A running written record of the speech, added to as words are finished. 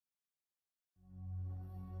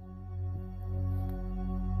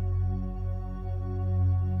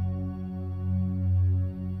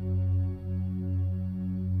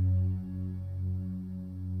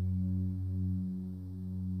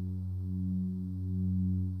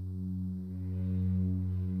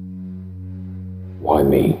Why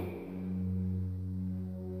me?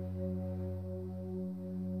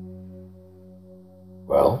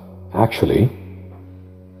 Well, actually,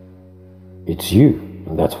 it's you,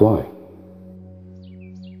 and that's why.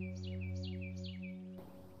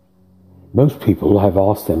 Most people have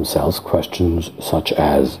asked themselves questions such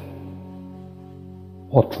as,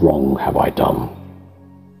 what wrong have I done?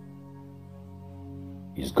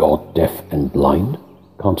 Is God deaf and blind?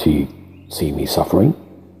 Can't he see me suffering?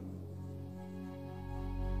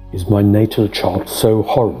 Is my natal chart so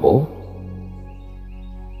horrible?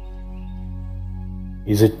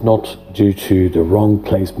 Is it not due to the wrong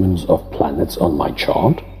placements of planets on my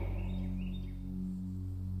chart?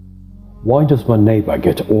 Why does my neighbor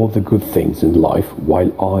get all the good things in life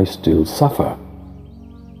while I still suffer?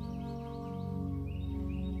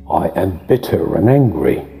 I am bitter and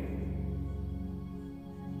angry.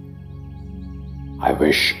 I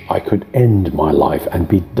wish I could end my life and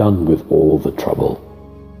be done with all the trouble.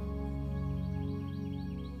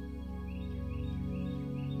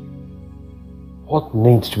 What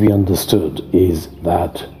needs to be understood is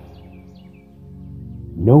that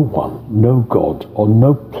no one, no God, or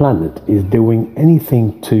no planet is doing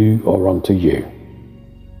anything to or unto you.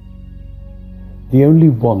 The only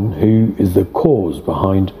one who is the cause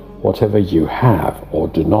behind whatever you have or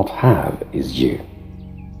do not have is you.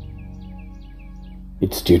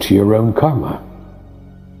 It's due to your own karma.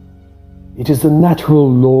 It is the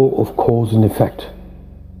natural law of cause and effect.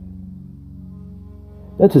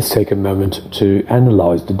 Let us take a moment to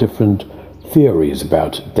analyze the different theories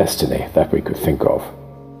about destiny that we could think of.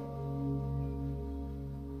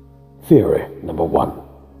 Theory number 1.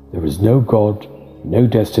 There is no God, no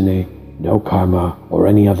destiny, no karma, or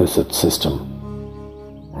any other such system,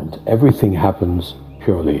 and everything happens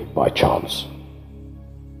purely by chance.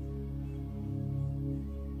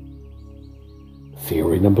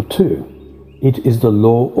 Theory number 2. It is the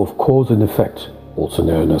law of cause and effect, also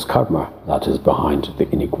known as karma, that is behind the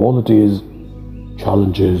inequalities,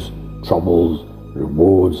 challenges, troubles,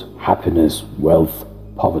 rewards, happiness, wealth,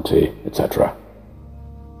 poverty, etc.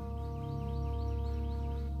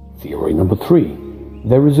 Theory number 3.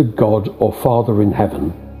 There is a God or Father in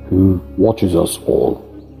heaven who watches us all.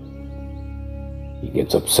 He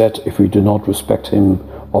gets upset if we do not respect him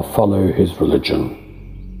or follow his religion.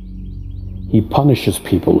 He punishes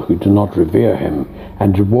people who do not revere him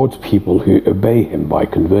and rewards people who obey him by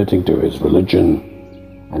converting to his religion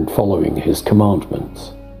and following his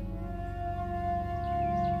commandments.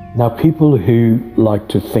 Now, people who like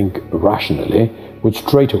to think rationally would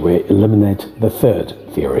straightaway eliminate the third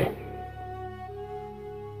theory.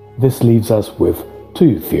 This leaves us with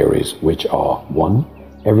 2 theories, which are 1.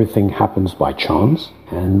 Everything happens by chance,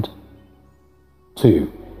 and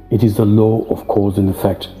 2. It is the law of cause and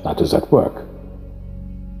effect that is at work.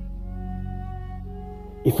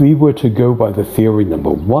 If we were to go by the theory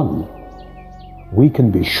number 1, we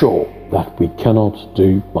can be sure that we cannot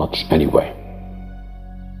do much anyway.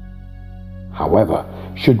 However,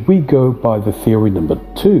 should we go by the theory number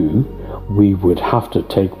 2, we would have to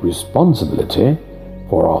take responsibility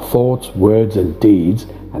for our thoughts, words, and deeds,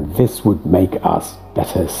 and this would make us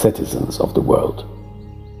better citizens of the world.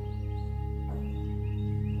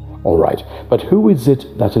 Alright, but who is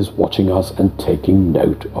it that is watching us and taking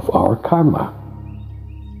note of our karma?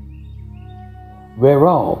 Where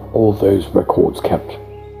are all those records kept?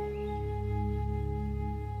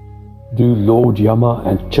 Do Lord Yama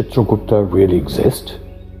and Chitragupta really exist?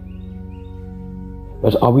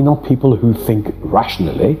 But are we not people who think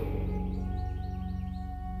rationally?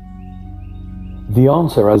 The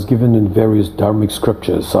answer, as given in various dharmic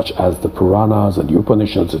scriptures such as the Puranas and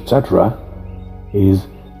Upanishads, etc., is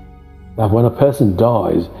that when a person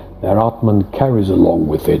dies, their Atman carries along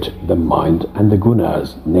with it the mind and the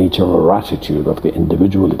gunas, nature or attitude of the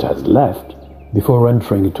individual it has left, before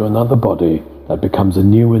entering into another body that becomes a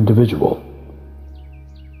new individual.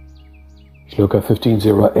 Shloka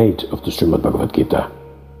 1508 of the Srimad Bhagavad Gita.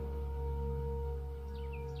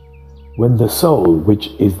 When the soul, which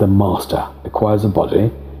is the master, acquires a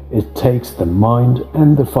body, it takes the mind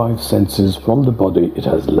and the 5 senses from the body it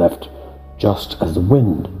has left, just as the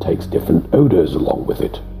wind takes different odors along with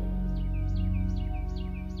it.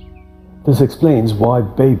 This explains why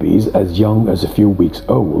babies as young as a few weeks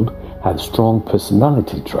old have strong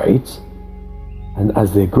personality traits, and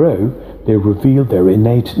as they grow, they reveal their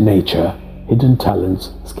innate nature, hidden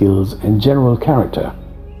talents, skills, and general character.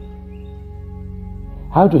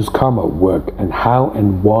 How does karma work, and how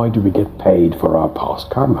and why do we get paid for our past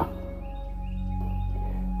karma?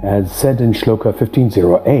 As said in Shloka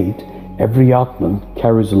 1508, every Atman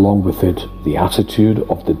carries along with it the attitude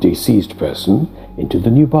of the deceased person into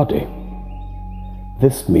the new body.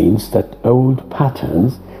 This means that old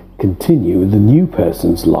patterns continue in the new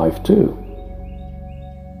person's life too.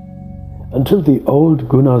 Until the old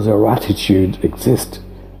gunas or attitudes exist,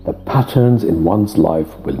 the patterns in one's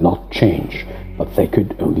life will not change, but they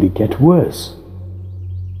could only get worse.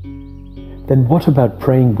 Then what about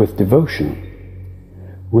praying with devotion?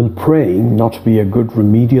 Will praying not be a good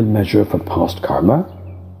remedial measure for past karma?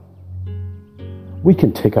 We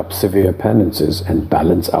can take up severe penances and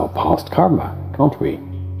balance our past karma, can't we?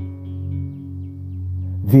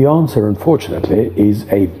 The answer, unfortunately, is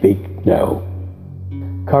a big no.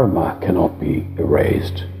 Karma cannot be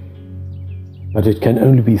erased, but it can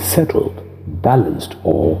only be settled, balanced,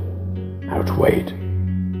 or outweighed.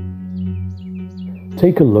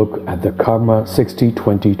 Take a look at the Karma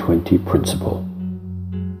 60-20-20 principle.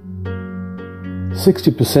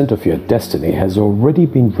 60% of your destiny has already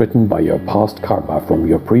been written by your past karma from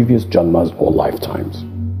your previous janmas or lifetimes.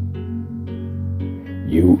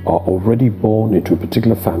 You are already born into a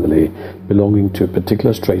particular family, belonging to a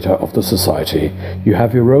particular strata of the society. You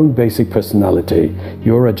have your own basic personality,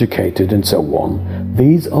 you're educated, and so on.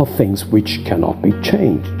 These are things which cannot be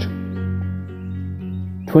changed.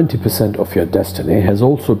 20% of your destiny has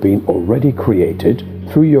also been already created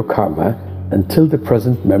through your karma until the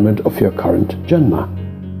present moment of your current janma.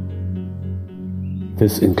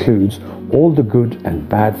 This includes all the good and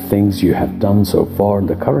bad things you have done so far in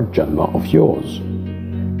the current janma of yours.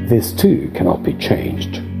 This too cannot be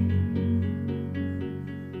changed.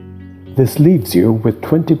 This leaves you with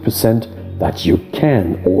 20% that you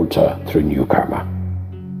can alter through new karma.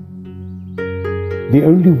 The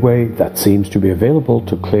only way that seems to be available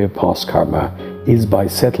to clear past karma is by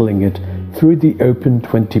settling it through the open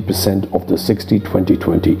 20% of the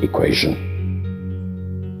 60-20-20 equation.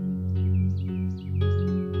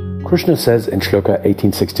 Krishna says in Shloka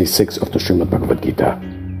 1866 of the Srimad Bhagavad Gita,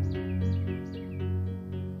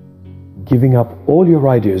 "Giving up all your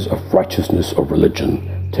ideas of righteousness or religion,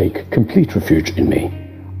 take complete refuge in me.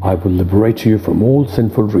 I will liberate you from all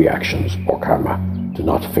sinful reactions or karma. Do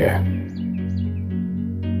not fear."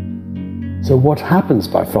 So what happens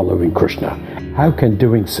by following Krishna? How can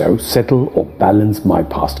doing so settle or balance my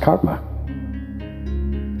past karma?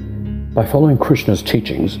 By following Krishna's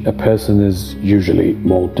teachings, a person is usually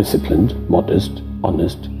more disciplined, modest,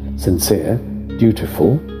 honest, sincere,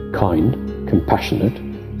 dutiful, kind, compassionate,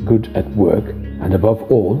 good at work, and above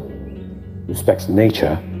all, respects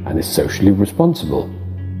nature and is socially responsible.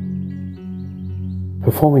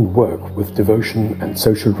 Performing work with devotion and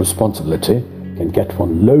social responsibility can get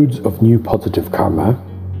one loads of new positive karma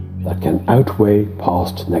that can outweigh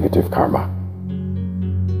past negative karma.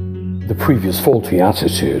 The previous faulty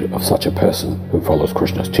attitude of such a person who follows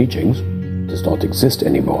Krishna's teachings does not exist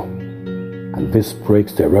anymore, and this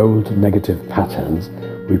breaks their old negative patterns,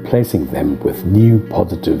 replacing them with new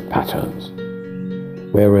positive patterns.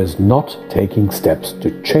 Whereas not taking steps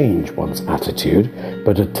to change one's attitude,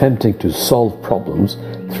 but attempting to solve problems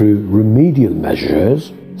through remedial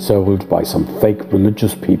measures sold by some fake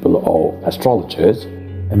religious people or astrologers,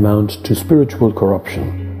 amount to spiritual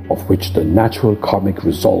corruption, of which the natural karmic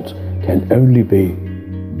result can only be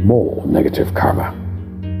more negative karma.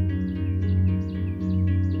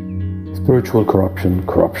 Spiritual corruption,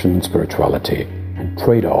 corruption in spirituality, and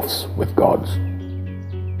trade-offs with gods.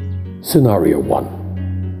 Scenario 1.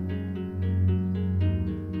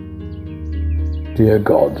 Dear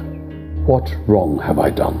God, what wrong have I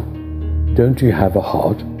done? Don't you have a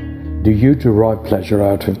heart? Do you derive pleasure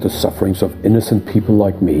out of the sufferings of innocent people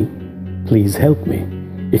like me? Please help me.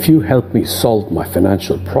 If you help me solve my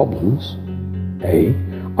financial problems, A.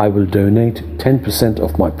 I will donate 10%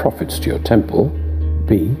 of my profits to your temple.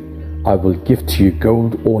 B. I will give to you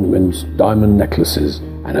gold ornaments, diamond necklaces,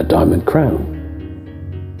 and a diamond crown.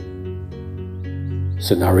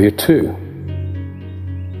 Scenario 2.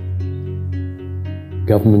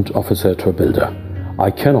 Government officer to a builder. I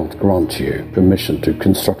cannot grant you permission to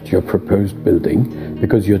construct your proposed building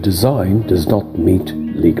because your design does not meet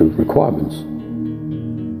legal requirements.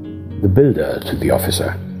 The builder to the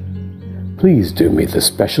officer. Please do me this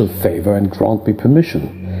special favor and grant me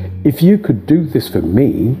permission. If you could do this for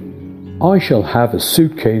me, I shall have a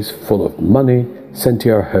suitcase full of money sent to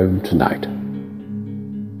your home tonight.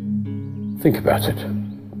 Think about it.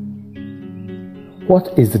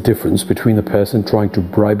 What is the difference between a person trying to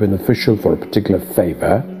bribe an official for a particular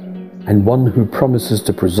favor and one who promises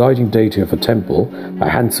the presiding deity of a temple a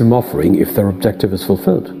handsome offering if their objective is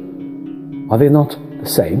fulfilled? Are they not the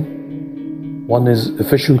same? One is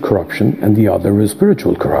official corruption and the other is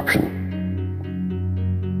spiritual corruption.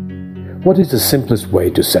 What is the simplest way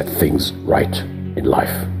to set things right in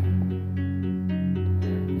life?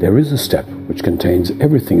 there is a step which contains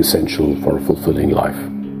everything essential for a fulfilling life.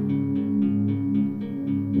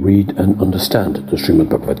 Read and understand the Srimad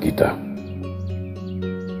Bhagavad Gita.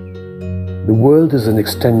 The world is an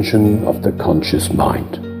extension of the conscious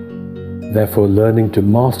mind. Therefore, learning to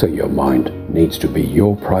master your mind needs to be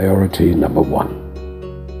your priority number one.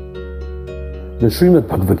 The Srimad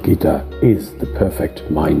Bhagavad Gita is the perfect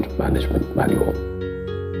mind management manual.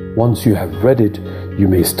 Once you have read it, you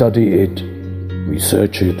may study it,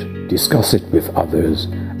 research it, discuss it with others,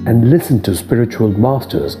 and listen to spiritual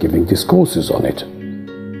masters giving discourses on it.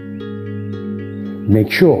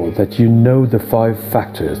 Make sure that you know the 5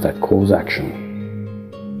 factors that cause action.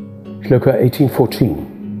 Shloka 18:14.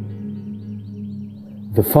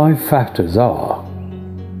 The 5 factors are: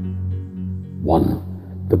 1.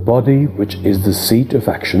 The body, which is the seat of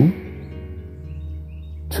action.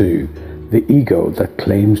 2. The ego that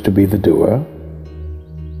claims to be the doer.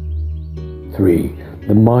 3.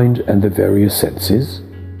 The mind and the various senses.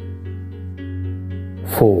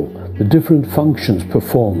 4. The different functions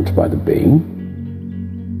performed by the being.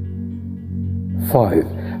 5.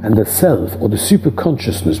 And the self or the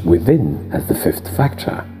superconsciousness within as the 5th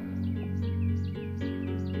factor.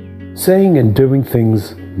 Saying and doing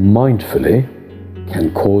things mindfully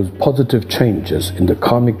can cause positive changes in the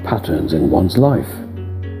karmic patterns in one's life.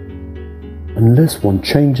 Unless one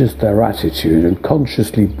changes their attitude and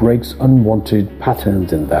consciously breaks unwanted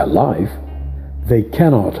patterns in their life, they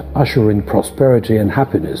cannot usher in prosperity and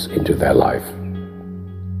happiness into their life.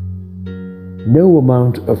 No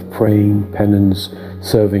amount of praying, penance,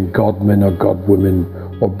 serving godmen or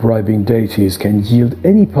godwomen, or bribing deities can yield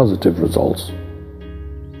any positive results.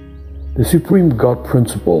 The Supreme God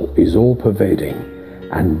principle is all-pervading,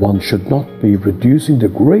 and one should not be reducing the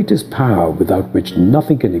greatest power without which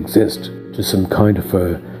nothing can exist to some kind of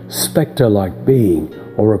a spectre-like being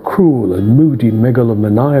or a cruel and moody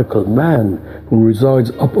megalomaniacal man who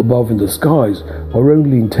resides up above in the skies or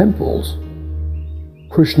only in temples.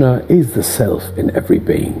 Krishna is the self in every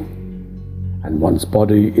being, and one's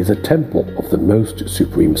body is a temple of the most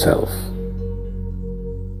supreme self.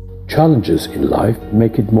 Challenges in life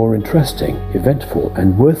make it more interesting, eventful,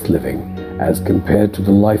 and worth living as compared to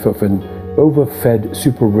the life of an overfed,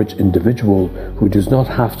 super-rich individual who does not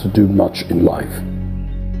have to do much in life.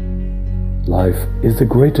 Life is the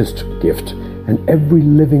greatest gift, and every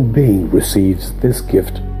living being receives this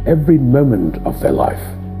gift every moment of their life.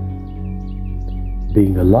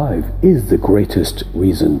 Being alive is the greatest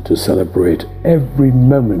reason to celebrate every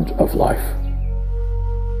moment of life.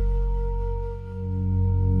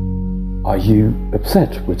 Are you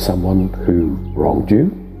upset with someone who wronged you?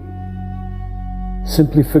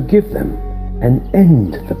 Simply forgive them and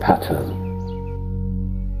end the pattern.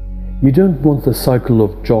 You don't want the cycle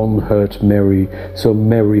of John hurt Mary, so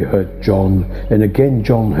Mary hurt John, and again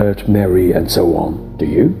John hurt Mary, and so on, do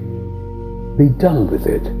you? Be done with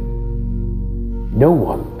it. No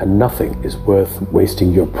one and nothing is worth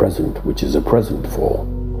wasting your present, which is a present, for.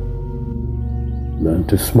 Learn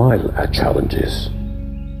to smile at challenges.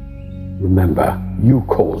 Remember, you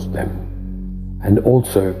caused them, and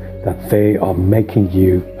also that they are making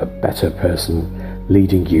you a better person,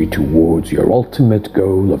 leading you towards your ultimate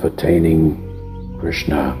goal of attaining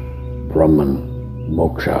Krishna, Brahman,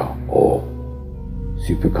 Moksha, or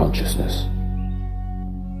superconsciousness.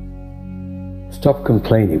 Stop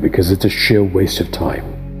complaining because it's a sheer waste of time.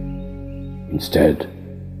 Instead,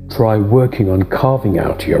 try working on carving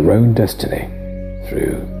out your own destiny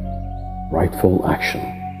through rightful action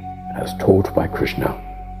as taught by Krishna.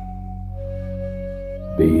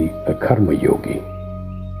 Be a karma yogi.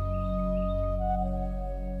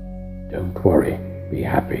 Don't worry, be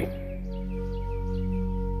happy.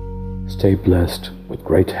 Stay blessed with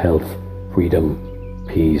great health, freedom,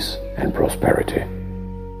 peace, and prosperity.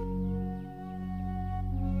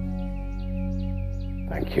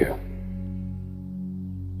 Thank you.